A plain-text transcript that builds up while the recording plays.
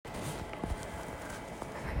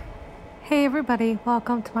Hey everybody,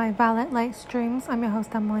 welcome to my Violet Light Streams. I'm your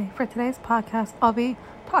host Emily. For today's podcast, I'll be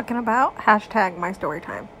talking about my story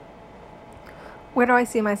time. Where do I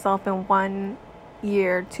see myself in 1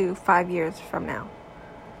 year to 5 years from now?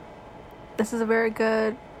 This is a very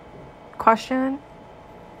good question.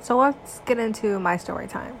 So let's get into my story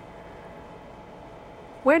time.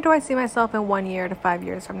 Where do I see myself in 1 year to 5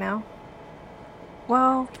 years from now?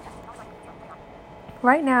 Well,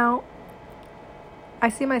 right now, I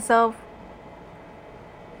see myself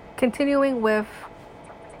continuing with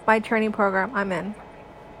my training program I'm in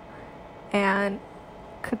and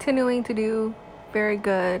continuing to do very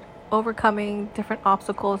good, overcoming different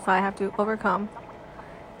obstacles that I have to overcome,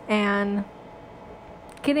 and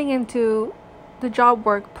getting into the job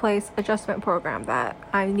workplace adjustment program that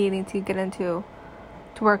I'm needing to get into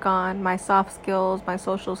to work on my soft skills, my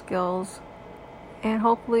social skills, and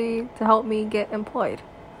hopefully to help me get employed.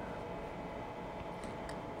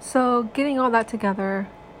 So getting all that together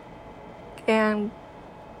and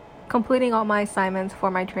completing all my assignments for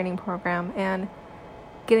my training program and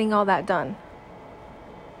getting all that done.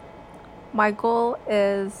 My goal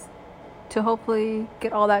is to hopefully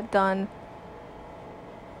get all that done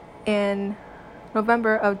in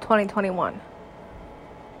November of 2021.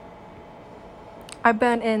 I've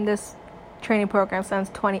been in this training program since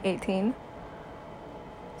 2018.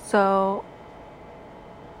 So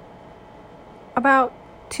about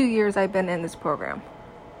 2 years I've been in this program.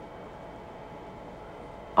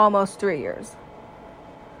 Almost 3 years.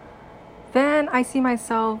 Then I see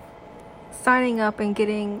myself signing up and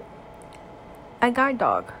getting a guide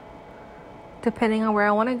dog, depending on where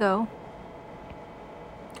I want to go.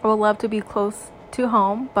 I would love to be close to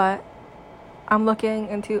home, but I'm looking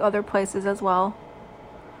into other places as well.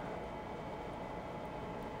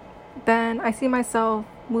 Then I see myself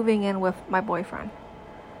moving in with my boyfriend.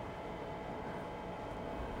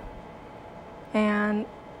 And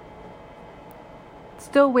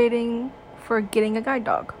still waiting for getting a guide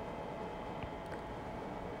dog.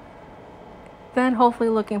 Then hopefully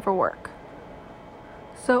looking for work.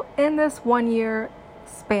 So in this 1 year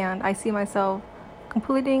span, I see myself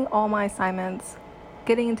completing all my assignments,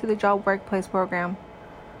 getting into the job workplace program,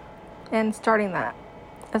 and starting that,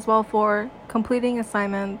 as well for completing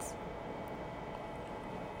assignments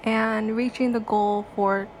and reaching the goal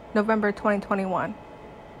for November 2021.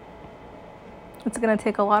 It's going to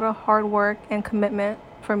take a lot of hard work and commitment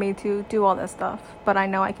for me to do all this stuff, but I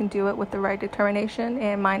know I can do it with the right determination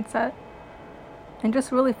and mindset, and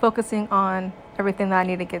just really focusing on everything that I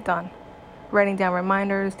need to get done. Writing down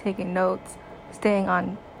reminders, taking notes, staying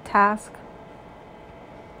on task.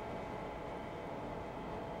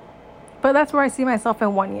 But that's where I see myself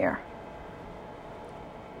in 1 year.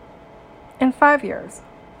 In 5 years,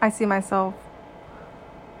 I see myself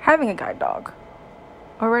having a guide dog,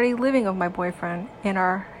 already living with my boyfriend in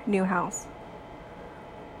our new house,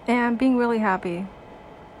 and being really happy.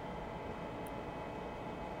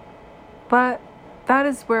 But that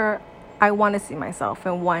is where I want to see myself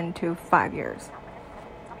in 1 to 5 years.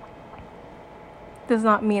 Does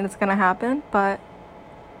not mean it's going to happen, but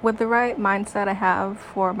with the right mindset I have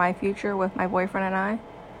for my future with my boyfriend and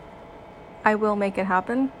I will make it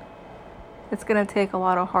happen. It's going to take a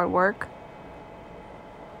lot of hard work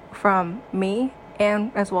from me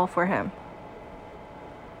and as well for him.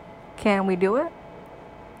 Can we do it?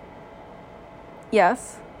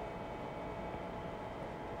 Yes.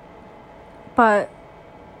 But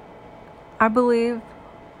I believe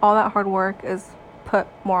all that hard work is put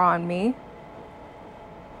more on me.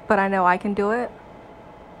 But I know I can do it.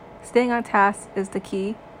 Staying on task is the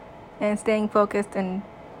key, and staying focused and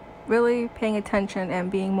really paying attention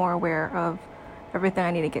and being more aware of everything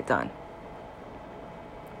I need to get done.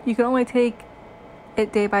 You can only take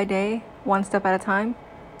it day by day, one step at a time.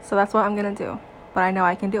 So that's what I'm going to do. But I know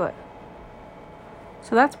I can do it.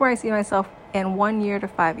 So that's where I see myself in 1 year to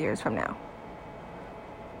 5 years from now.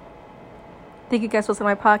 Thank you guys for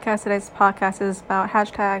listening to my podcast. Today's podcast is about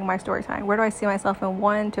my story time. Where do I see myself in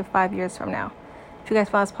 1 to 5 years from now? If you guys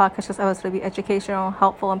found this podcast just episode to be educational,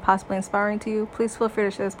 helpful, and possibly inspiring to you, please feel free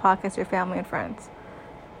to share this podcast to your family and friends.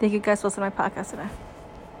 Thank you guys for listening to my podcast today.